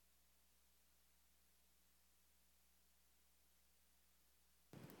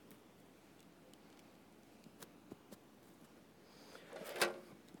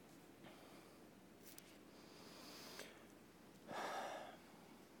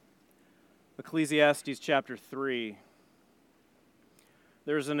Ecclesiastes chapter 3.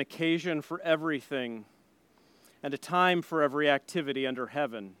 There's an occasion for everything, and a time for every activity under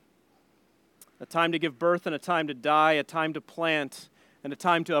heaven. A time to give birth and a time to die, a time to plant and a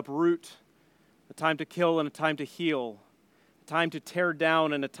time to uproot, a time to kill and a time to heal, a time to tear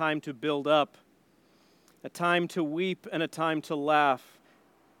down and a time to build up, a time to weep and a time to laugh,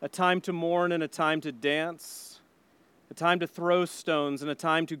 a time to mourn and a time to dance, a time to throw stones and a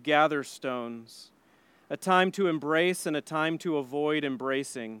time to gather stones, a time to embrace and a time to avoid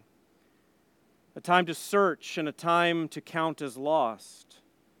embracing, a time to search and a time to count as lost,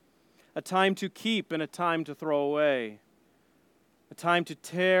 a time to keep and a time to throw away, a time to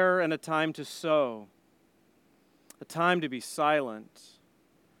tear and a time to sow, a time to be silent,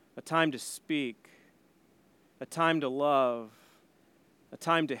 a time to speak, a time to love, a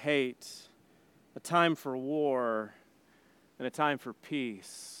time to hate, a time for war, and a time for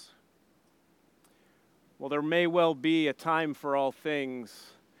peace. Well, there may well be a time for all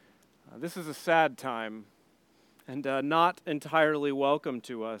things. This is a sad time and not entirely welcome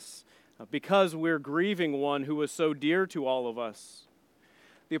to us because we're grieving one who was so dear to all of us.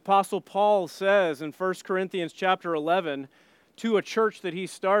 The Apostle Paul says in 1 Corinthians chapter 11 to a church that he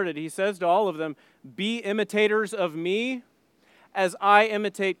started, he says to all of them, "Be imitators of me as I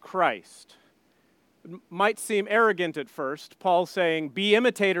imitate Christ." It might seem arrogant at first, Paul saying, "Be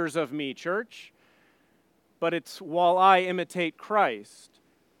imitators of me, church," but it's while I imitate Christ.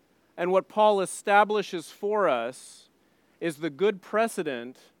 And what Paul establishes for us is the good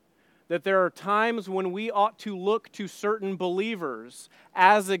precedent that there are times when we ought to look to certain believers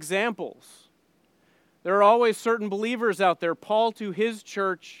as examples. There are always certain believers out there, Paul to his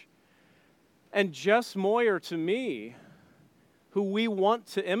church, and Jess Moyer to me, who we want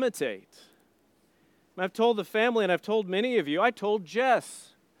to imitate. I've told the family, and I've told many of you, I told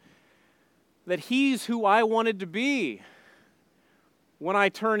Jess that he's who I wanted to be when I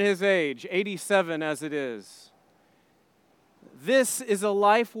turn his age, 87 as it is. This is a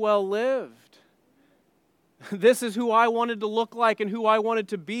life well lived. This is who I wanted to look like and who I wanted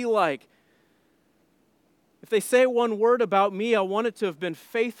to be like. If they say one word about me, I want it to have been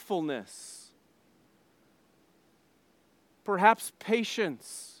faithfulness, perhaps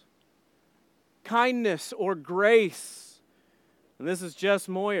patience, kindness or grace. And this is Jess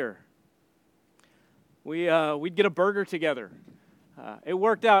Moyer. We'd get a burger together. It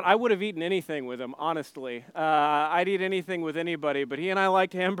worked out. I would have eaten anything with him, honestly. I'd eat anything with anybody, but he and I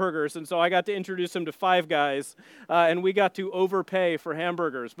liked hamburgers, and so I got to introduce him to Five Guys, and we got to overpay for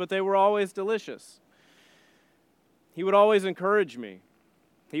hamburgers, but they were always delicious. He would always encourage me.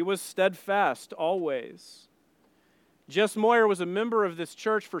 He was steadfast, always. Jess Moyer was a member of this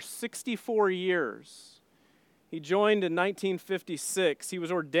church for 64 years. He joined in 1956. He was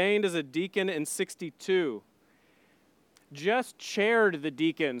ordained as a deacon in 62. Jess chaired the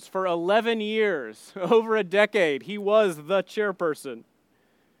deacons for 11 years, over a decade. He was the chairperson.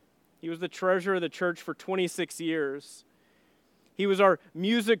 He was the treasurer of the church for 26 years. He was our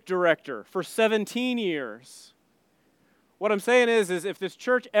music director for 17 years. What I'm saying is if this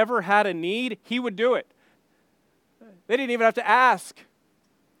church ever had a need, he would do it. They didn't even have to ask.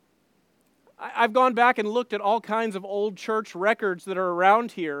 I've gone back and looked at all kinds of old church records that are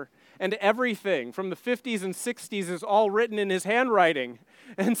around here, and everything from the 50s and 60s is all written in his handwriting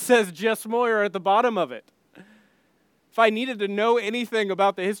and says Jess Moyer at the bottom of it. If I needed to know anything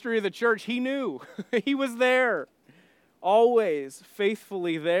about the history of the church, he knew. He was there, always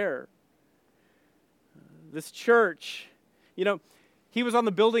faithfully there. This church, he was on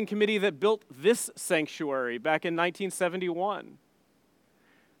the building committee that built this sanctuary back in 1971.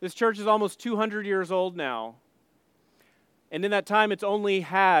 This church is almost 200 years old now. And in that time, it's only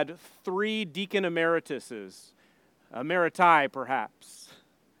had 3 deacon emerituses, emeriti perhaps.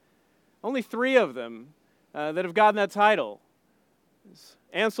 Only 3 of them that have gotten that title.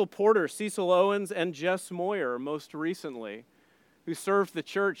 Ansel Porter, Cecil Owens, and Jess Moyer most recently, who served the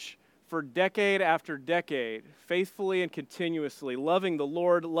church for decade after decade, faithfully and continuously, loving the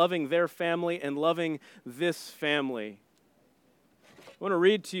Lord, loving their family, and loving this family. I want to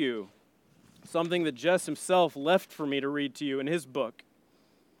read to you something that Jess himself left for me to read to you in his book.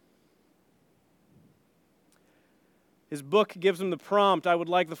 His book gives him the prompt, "I would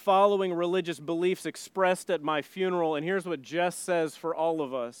like the following religious beliefs expressed at my funeral," and here's what Jess says for all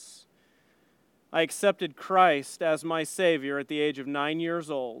of us. "I accepted Christ as my Savior at the age of 9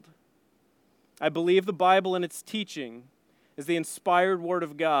 years old. I believe the Bible and its teaching is the inspired Word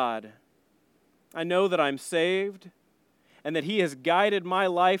of God. I know that I'm saved and that He has guided my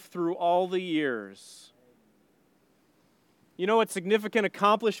life through all the years. You know what significant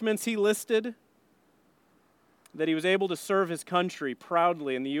accomplishments he listed? That he was able to serve his country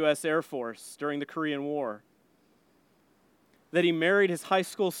proudly in the U.S. Air Force during the Korean War. That he married his high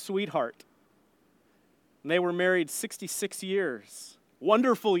school sweetheart. And they were married 66 years.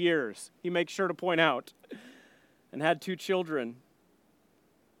 Wonderful years, he makes sure to point out. And had 2 children.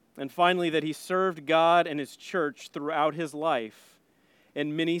 And finally, that he served God and his church throughout his life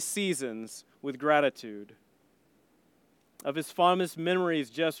in many seasons with gratitude. Of his fondest memories,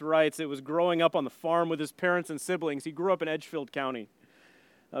 Jess writes, it was growing up on the farm with his parents and siblings. He grew up in Edgefield County,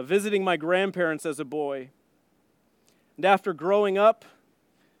 visiting my grandparents as a boy. And after growing up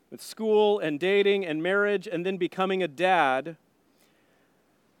with school and dating and marriage and then becoming a dad,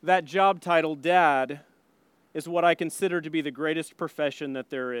 that job title, dad, is what I consider to be the greatest profession that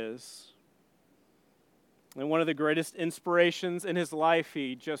there is. And one of the greatest inspirations in his life,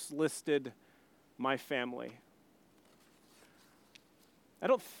 he just listed my family. I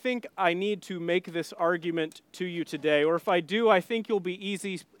don't think I need to make this argument to you today, or if I do, I think you'll be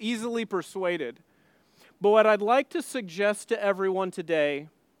easily persuaded. But what I'd like to suggest to everyone today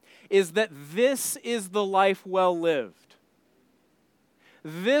is that this is the life well lived.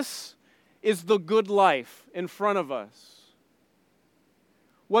 This is the good life in front of us.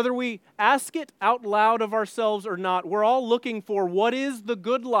 Whether we ask it out loud of ourselves or not, we're all looking for what is the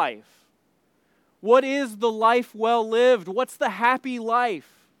good life? What is the life well lived? What's the happy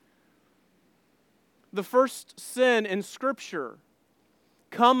life? The first sin in Scripture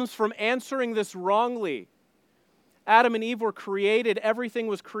comes from answering this wrongly. Adam and Eve were created. Everything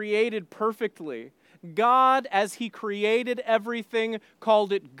was created perfectly. God, as He created everything,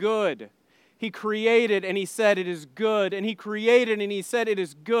 called it good. He created and He said it is good. And He created and He said it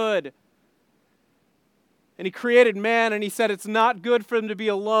is good. And He created man and He said it's not good for him to be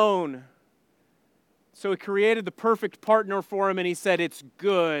alone. So He created the perfect partner for him and He said it's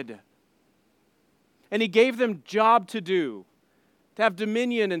good. And He gave them job to do, to have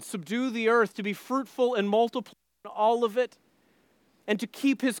dominion and subdue the earth, to be fruitful and multiply all of it, and to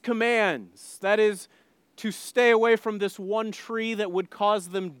keep His commands. That is, to stay away from this one tree that would cause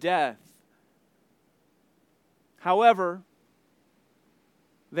them death. However,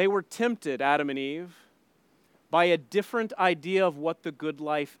 they were tempted, Adam and Eve, by a different idea of what the good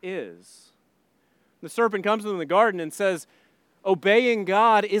life is. The serpent comes to them in the garden and says, obeying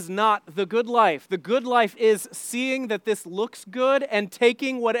God is not the good life. The good life is seeing that this looks good and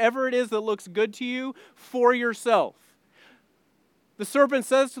taking whatever it is that looks good to you for yourself. The serpent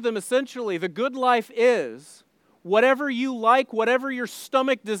says to them essentially, the good life is whatever you like, whatever your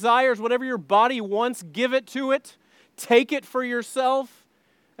stomach desires, whatever your body wants, give it to it, take it for yourself,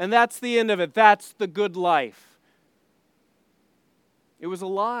 and that's the end of it. That's the good life. It was a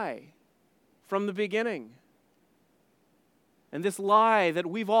lie from the beginning. And this lie that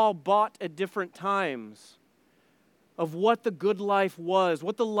we've all bought at different times of what the good life was,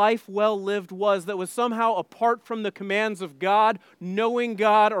 what the life well lived was, that was somehow apart from the commands of God, knowing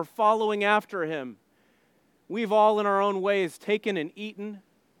God or following after Him. We've all in our own ways taken and eaten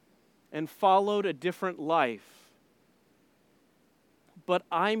and followed a different life. But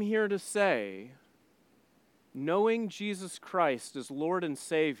I'm here to say, knowing Jesus Christ as Lord and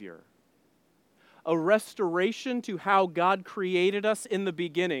Savior, a restoration to how God created us in the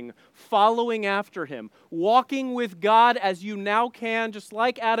beginning, following after Him, walking with God as you now can, just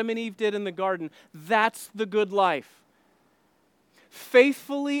like Adam and Eve did in the garden, that's the good life.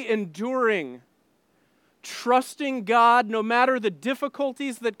 Faithfully enduring, trusting God no matter the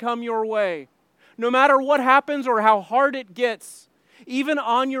difficulties that come your way, no matter what happens or how hard it gets, even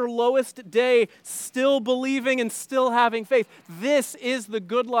on your lowest day, still believing and still having faith. This is the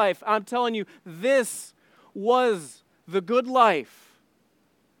good life. I'm telling you, this was the good life.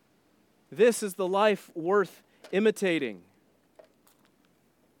 This is the life worth imitating.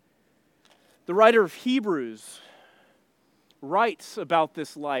 The writer of Hebrews writes about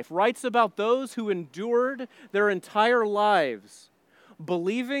this life, writes about those who endured their entire lives,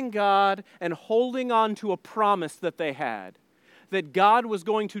 believing God and holding on to a promise that they had, that God was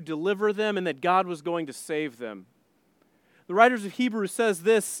going to deliver them and that God was going to save them. The writers of Hebrews says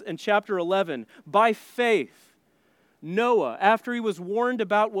this in chapter 11, by faith, Noah, after he was warned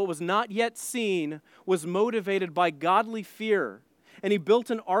about what was not yet seen, was motivated by godly fear, and he built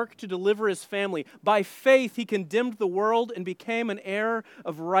an ark to deliver his family. By faith, he condemned the world and became an heir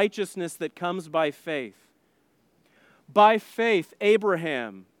of righteousness that comes by faith. By faith,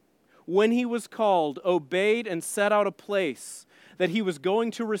 Abraham, when he was called, obeyed and set out a place that he was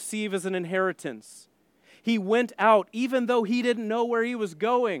going to receive as an inheritance. He went out even though he didn't know where he was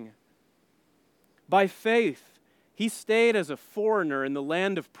going. By faith, He stayed as a foreigner in the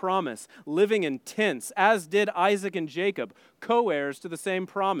land of promise, living in tents, as did Isaac and Jacob, co-heirs to the same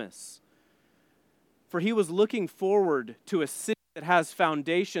promise. For he was looking forward to a city that has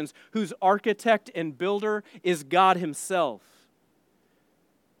foundations, whose architect and builder is God himself.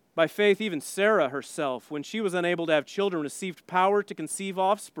 By faith, even Sarah herself, when she was unable to have children, received power to conceive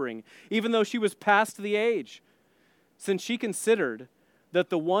offspring, even though she was past the age, since she considered that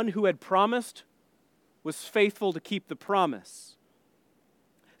the one who had promised was faithful to keep the promise.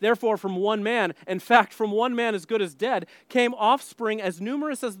 Therefore, from one man, in fact, from one man as good as dead, came offspring as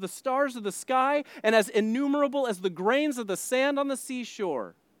numerous as the stars of the sky and as innumerable as the grains of the sand on the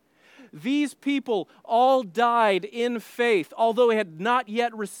seashore. These people all died in faith, although they had not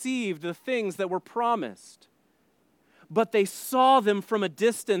yet received the things that were promised. But they saw them from a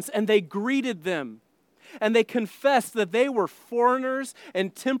distance, and they greeted them. And they confessed that they were foreigners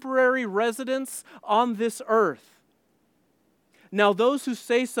and temporary residents on this earth. Now, those who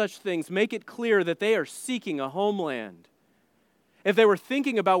say such things make it clear that they are seeking a homeland. If they were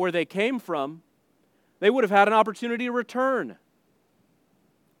thinking about where they came from, they would have had an opportunity to return.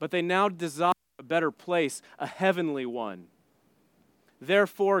 But they now desire a better place, a heavenly one.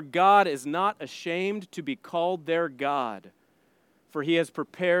 Therefore, God is not ashamed to be called their God, for he has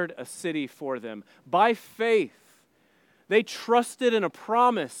prepared a city for them. By faith, they trusted in a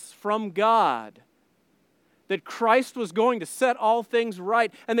promise from God that Christ was going to set all things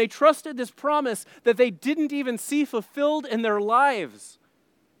right. And they trusted this promise that they didn't even see fulfilled in their lives.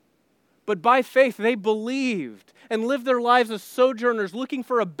 But by faith, they believed and lived their lives as sojourners, looking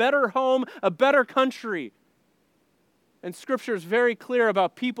for a better home, a better country. And Scripture is very clear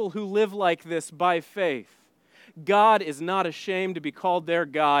about people who live like this by faith. God is not ashamed to be called their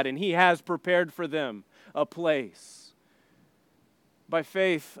God, and he has prepared for them a place. By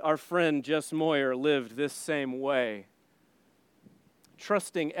faith, our friend Jess Moyer lived this same way,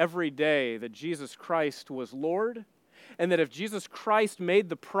 trusting every day that Jesus Christ was Lord, and that if Jesus Christ made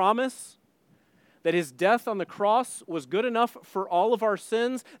the promise that his death on the cross was good enough for all of our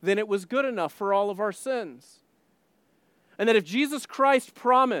sins, then it was good enough for all of our sins. And that if Jesus Christ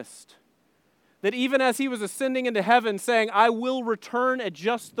promised that even as he was ascending into heaven, saying, I will return at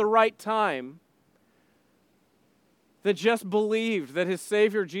just the right time, that Jess believed that his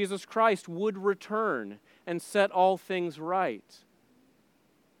Savior, Jesus Christ, would return and set all things right.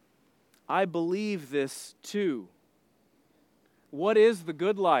 I believe this too. What is the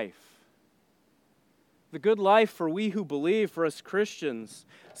good life? The good life for we who believe, for us Christians,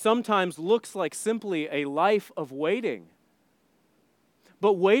 sometimes looks like simply a life of waiting.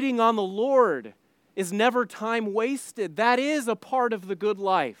 But waiting on the Lord is never time wasted. That is a part of the good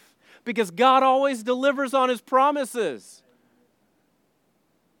life, because God always delivers on his promises.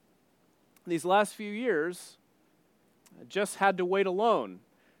 These last few years, I just had to wait alone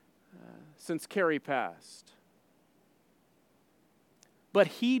since Carrie passed. But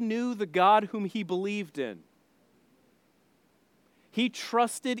he knew the God whom he believed in. He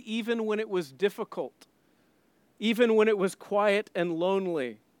trusted even when it was difficult, even when it was quiet and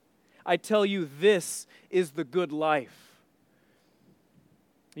lonely. I tell you, this is the good life.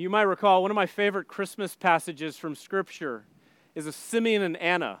 You might recall one of my favorite Christmas passages from Scripture is of Simeon and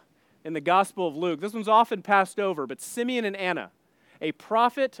Anna in the Gospel of Luke. This one's often passed over, but Simeon and Anna, a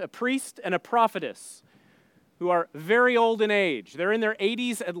prophet, a priest, and a prophetess who are very old in age. They're in their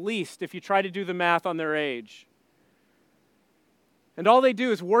 80s at least, if you try to do the math on their age. And all they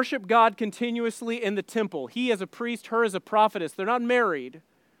do is worship God continuously in the temple. He as a priest, her as a prophetess. They're not married,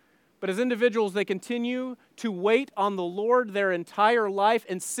 but as individuals, they continue to wait on the Lord their entire life.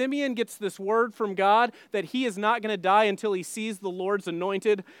 And Simeon gets this word from God that he is not going to die until he sees the Lord's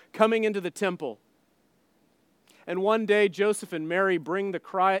anointed coming into the temple. And one day, Joseph and Mary bring the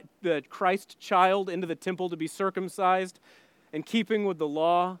Christ child into the temple to be circumcised in keeping with the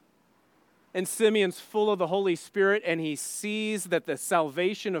law. And Simeon's full of the Holy Spirit, and he sees that the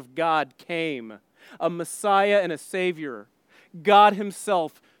salvation of God came, a Messiah and a Savior. God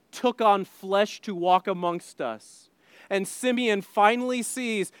himself took on flesh to walk amongst us. And Simeon finally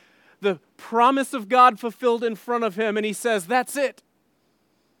sees the promise of God fulfilled in front of him, and he says, that's it.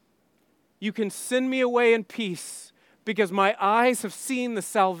 You can send me away in peace, because my eyes have seen the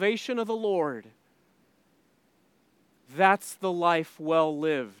salvation of the Lord. That's the life well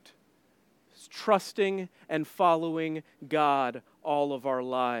lived. It's trusting and following God all of our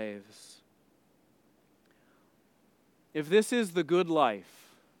lives. If this is the good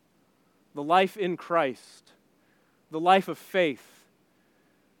life, the life in Christ, the life of faith,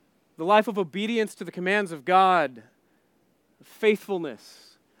 the life of obedience to the commands of God, of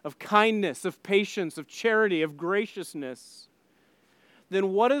faithfulness, of kindness, of patience, of charity, of graciousness,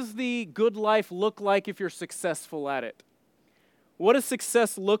 then what does the good life look like if you're successful at it? What does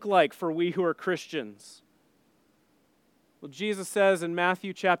success look like for we who are Christians? Well, Jesus says in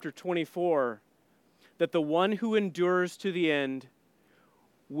Matthew chapter 24 that the one who endures to the end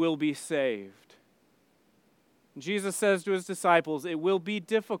will be saved. Jesus says to his disciples, it will be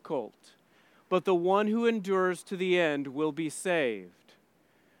difficult, but the one who endures to the end will be saved.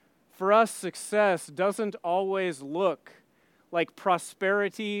 For us, success doesn't always look like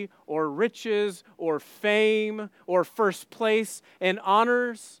prosperity or riches or fame or first place and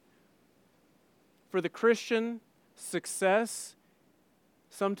honors. For the Christian, success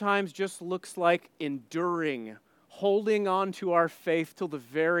sometimes just looks like enduring, holding on to our faith till the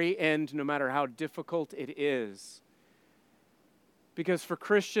very end, no matter how difficult it is. Because for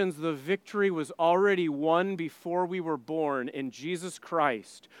Christians, the victory was already won before we were born in Jesus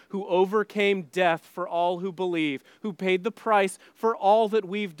Christ, who overcame death for all who believe, who paid the price for all that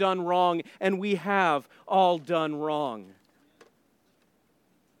we've done wrong, and we have all done wrong.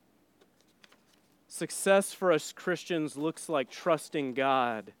 Success for us Christians looks like trusting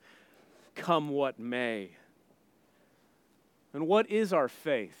God, come what may. And what is our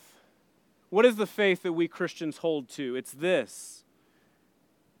faith? What is the faith that we Christians hold to? It's this.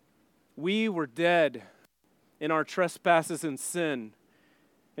 We were dead in our trespasses and sin,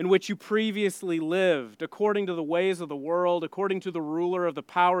 in which you previously lived, according to the ways of the world, according to the ruler of the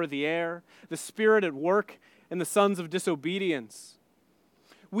power of the air, the spirit at work in the sons of disobedience.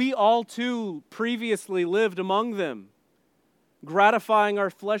 We all too previously lived among them, gratifying our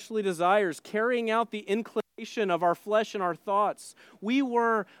fleshly desires, carrying out the inclination of our flesh and our thoughts. We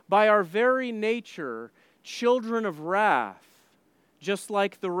were, by our very nature, children of wrath, just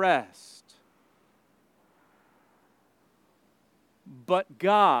like the rest. But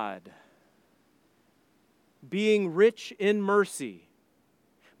God, being rich in mercy,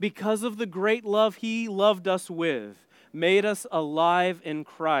 because of the great love He loved us with, made us alive in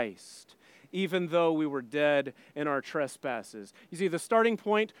Christ, even though we were dead in our trespasses. You see, the starting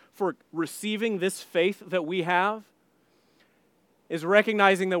point for receiving this faith that we have is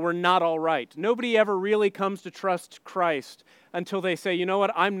recognizing that we're not all right. Nobody ever really comes to trust Christ until they say, you know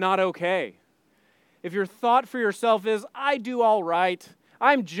what, I'm not okay. If your thought for yourself is, I do all right,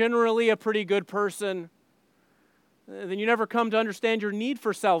 I'm generally a pretty good person, then you never come to understand your need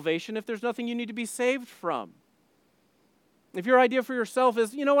for salvation if there's nothing you need to be saved from. If your idea for yourself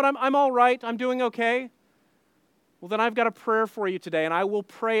is, you know what, I'm all right, I'm doing okay, well then I've got a prayer for you today, and I will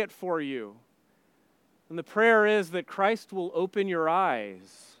pray it for you. And the prayer is that Christ will open your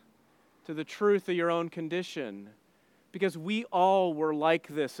eyes to the truth of your own condition, because we all were like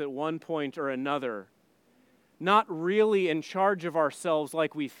this at one point or another. Not really in charge of ourselves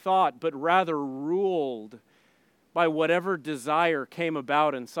like we thought, but rather ruled by whatever desire came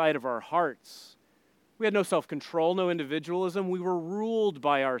about inside of our hearts. We had no self-control, no individualism. We were ruled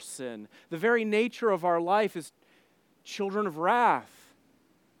by our sin. The very nature of our life is children of wrath.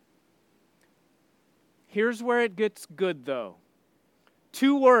 Here's where it gets good, though.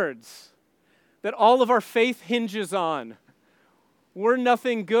 2 words that all of our faith hinges on. We're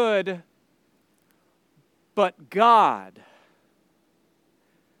nothing good but God.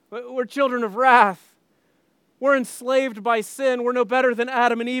 We're children of wrath. We're enslaved by sin. We're no better than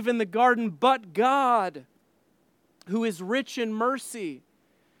Adam and Eve in the garden, but God, who is rich in mercy,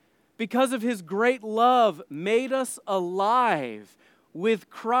 because of His great love, made us alive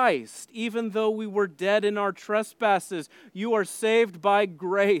with Christ, even though we were dead in our trespasses. You are saved by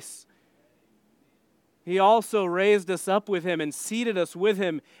grace. He also raised us up with Him and seated us with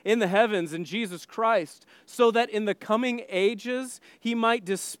Him in the heavens in Jesus Christ, so that in the coming ages He might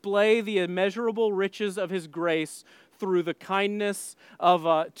display the immeasurable riches of His grace through the kindness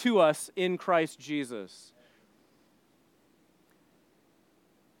to us in Christ Jesus.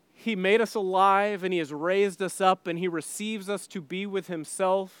 He made us alive, and He has raised us up, and He receives us to be with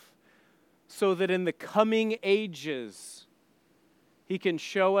Himself, so that in the coming ages He can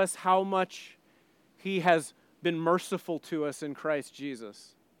show us how much He has been merciful to us in Christ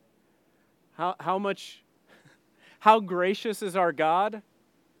Jesus. How gracious is our God?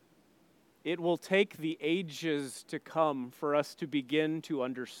 It will take the ages to come for us to begin to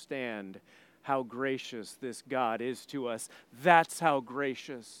understand how gracious this God is to us. That's how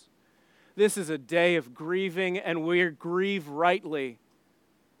gracious. This is a day of grieving, and we grieve rightly.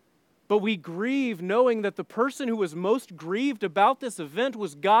 But we grieve knowing that the person who was most grieved about this event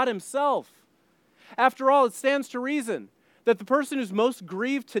was God Himself. After all, it stands to reason that the person who's most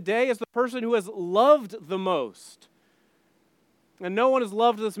grieved today is the person who has loved the most. And no one has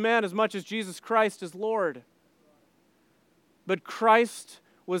loved this man as much as Jesus Christ is Lord. But Christ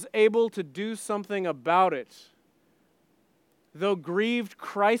was able to do something about it. Though grieved,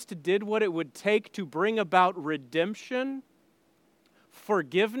 Christ did what it would take to bring about redemption,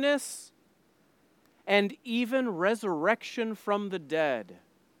 forgiveness, and even resurrection from the dead.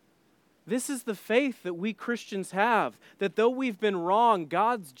 This is the faith that we Christians have, that though we've been wrong,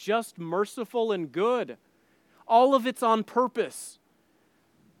 God's just, merciful, and good. All of it's on purpose.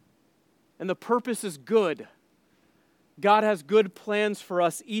 And the purpose is good. God has good plans for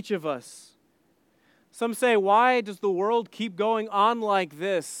us, each of us. Some say, why does the world keep going on like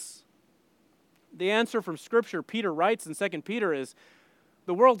this? The answer from Scripture, Peter writes in 2 Peter, is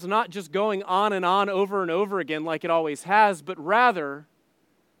the world's not just going on and on over and over again like it always has, but rather,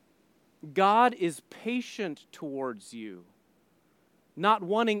 God is patient towards you, not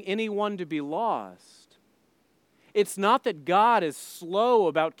wanting anyone to be lost. It's not that God is slow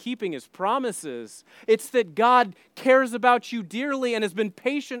about keeping His promises. It's that God cares about you dearly and has been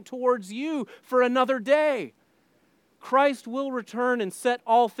patient towards you for another day. Christ will return and set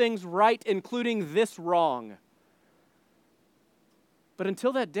all things right, including this wrong. But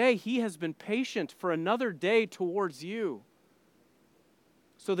until that day, He has been patient for another day towards you,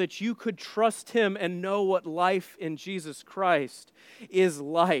 so that you could trust Him and know what life in Jesus Christ is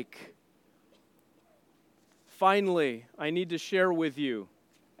like. Finally, I need to share with you,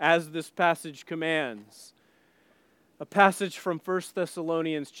 as this passage commands, a passage from 1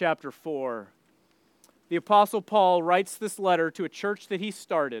 Thessalonians chapter 4. The Apostle Paul writes this letter to a church that he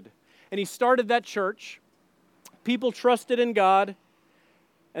started. And he started that church. People trusted in God.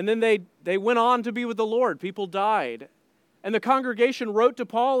 And then they went on to be with the Lord. People died. And the congregation wrote to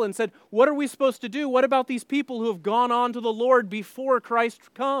Paul and said, what are we supposed to do? What about these people who have gone on to the Lord before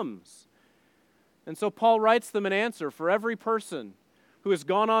Christ comes? And so Paul writes them an answer for every person who has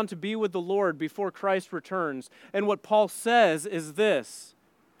gone on to be with the Lord before Christ returns. And what Paul says is this: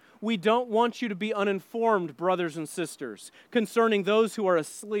 we don't want you to be uninformed, brothers and sisters, concerning those who are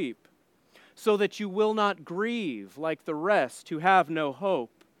asleep, so that you will not grieve like the rest who have no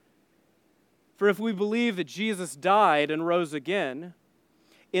hope. For if we believe that Jesus died and rose again,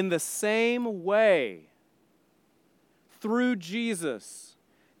 in the same way, through Jesus,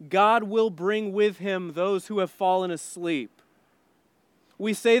 God will bring with Him those who have fallen asleep.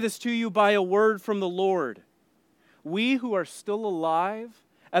 We say this to you by a word from the Lord. We who are still alive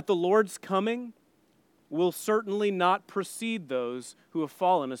at the Lord's coming will certainly not precede those who have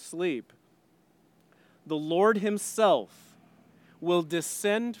fallen asleep. The Lord Himself will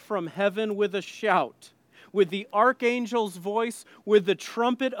descend from heaven with a shout, with the archangel's voice, with the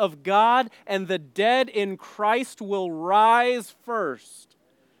trumpet of God, and the dead in Christ will rise first.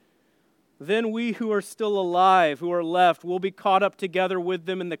 Then we who are still alive, who are left, will be caught up together with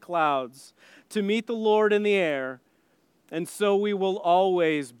them in the clouds to meet the Lord in the air, and so we will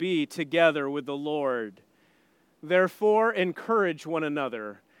always be together with the Lord. Therefore, encourage one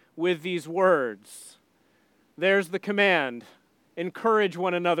another with these words. There's the command. Encourage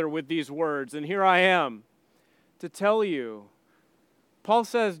one another with these words. And here I am to tell you, Paul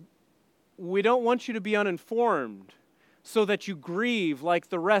says, we don't want you to be uninformed, so that you grieve like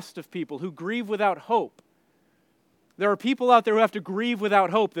the rest of people who grieve without hope. There are people out there who have to grieve without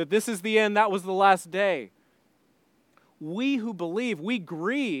hope, that this is the end, that was the last day. We who believe, we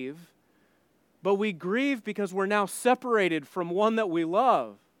grieve, but we grieve because we're now separated from one that we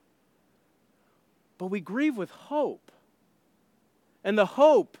love. But we grieve with hope. And the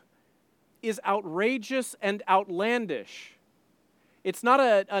hope is outrageous and outlandish. It's not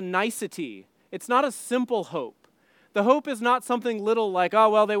a nicety. It's not a simple hope. The hope is not something little like, oh,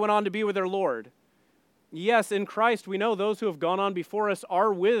 well, they went on to be with their Lord. Yes, in Christ, we know those who have gone on before us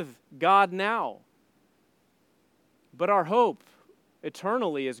are with God now. But our hope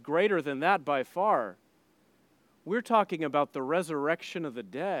eternally is greater than that by far. We're talking about the resurrection of the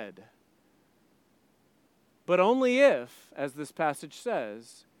dead. But only if, as this passage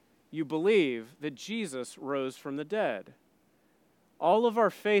says, you believe that Jesus rose from the dead. All of our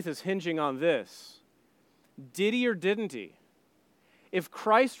faith is hinging on this. Did He or didn't He? If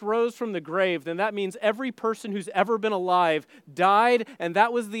Christ rose from the grave, then that means every person who's ever been alive died, and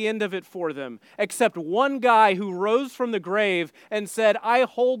that was the end of it for them, except one guy who rose from the grave and said, I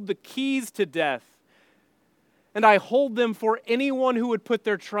hold the keys to death, and I hold them for anyone who would put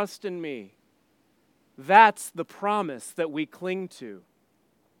their trust in me. That's the promise that we cling to,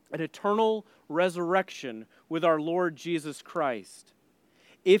 an eternal resurrection with our Lord Jesus Christ.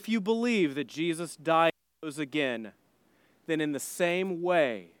 If you believe that Jesus died and rose again, then in the same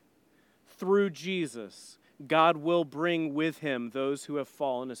way, through Jesus, God will bring with him those who have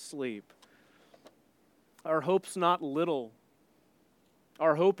fallen asleep. Our hope's not little.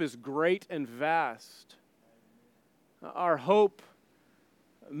 Our hope is great and vast. Our hope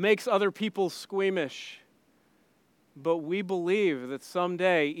makes other people squeamish. But we believe that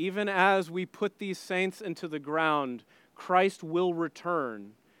someday, even as we put these saints into the ground, Christ will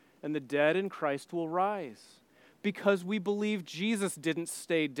return and the dead in Christ will rise. Because we believe Jesus didn't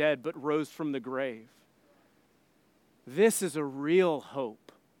stay dead but rose from the grave. This is a real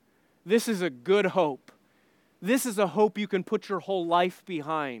hope. This is a good hope. This is a hope you can put your whole life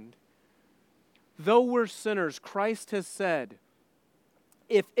behind. Though we're sinners, Christ has said,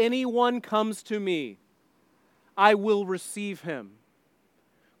 if anyone comes to me, I will receive him.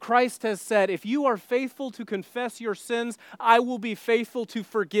 Christ has said, if you are faithful to confess your sins, I will be faithful to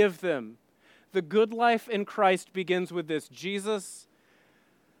forgive them. The good life in Christ begins with this: Jesus,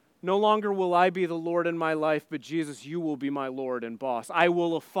 no longer will I be the Lord in my life, but Jesus, you will be my Lord and boss. I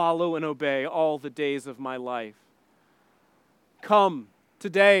will follow and obey all the days of my life. Come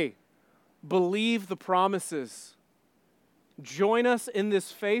today, believe the promises. Join us in this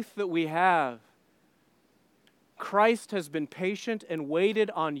faith that we have. Christ has been patient and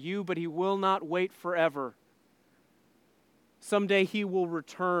waited on you, but he will not wait forever. Someday he will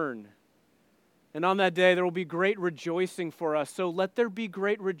return. And on that day, there will be great rejoicing for us. So let there be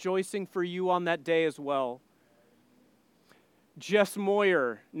great rejoicing for you on that day as well. Jess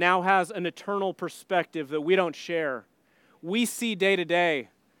Moyer now has an eternal perspective that we don't share. We see day to day.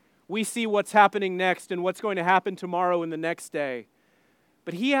 We see what's happening next and what's going to happen tomorrow and the next day.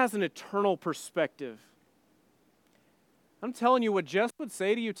 But he has an eternal perspective. I'm telling you, what Jess would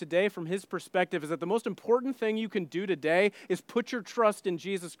say to you today from his perspective is that the most important thing you can do today is put your trust in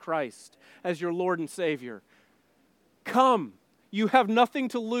Jesus Christ as your Lord and Savior. Come. You have nothing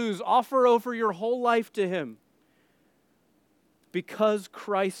to lose. Offer over your whole life to him. Because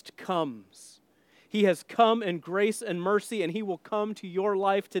Christ comes. He has come in grace and mercy, and he will come to your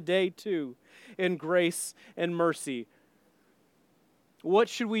life today too in grace and mercy. What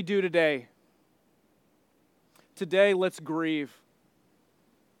should we do today? Today, let's grieve.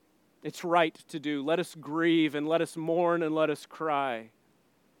 It's right to do. Let us grieve and let us mourn and let us cry.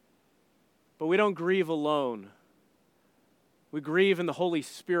 But we don't grieve alone. We grieve in the Holy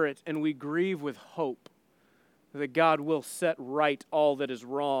Spirit, and we grieve with hope that God will set right all that is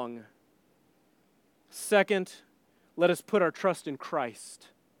wrong. Second, let us put our trust in Christ.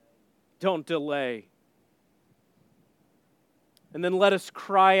 Don't delay. And then let us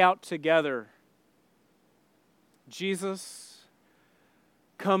cry out together, Jesus,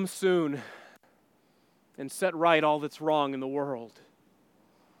 come soon and set right all that's wrong in the world.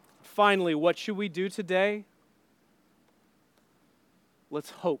 Finally, what should we do today? Let's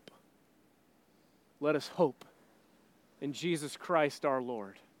hope. Let us hope in Jesus Christ our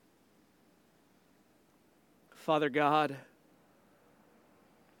Lord. Father God,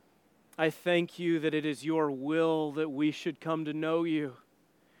 I thank you that it is your will that we should come to know you.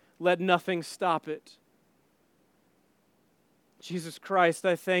 Let nothing stop it. Jesus Christ,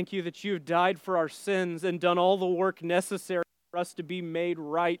 I thank you that you've died for our sins and done all the work necessary for us to be made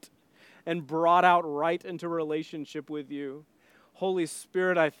right and brought out right into relationship with you. Holy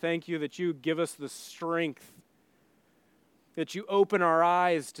Spirit, I thank you that you give us the strength, that you open our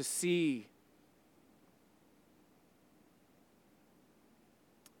eyes to see.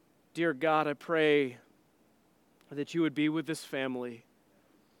 Dear God, I pray that you would be with this family,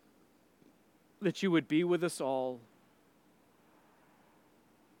 that you would be with us all.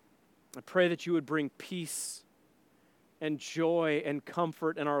 I pray that you would bring peace and joy and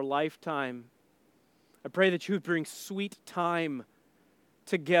comfort in our lifetime. I pray that you would bring sweet time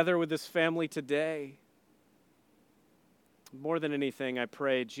together with this family today. More than anything, I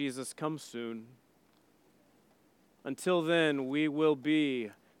pray, Jesus, come soon. Until then, we will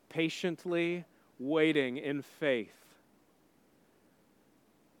be patiently waiting in faith,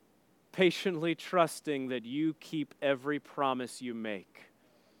 patiently trusting that you keep every promise you make.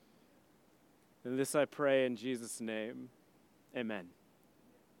 And this I pray in Jesus' name. Amen.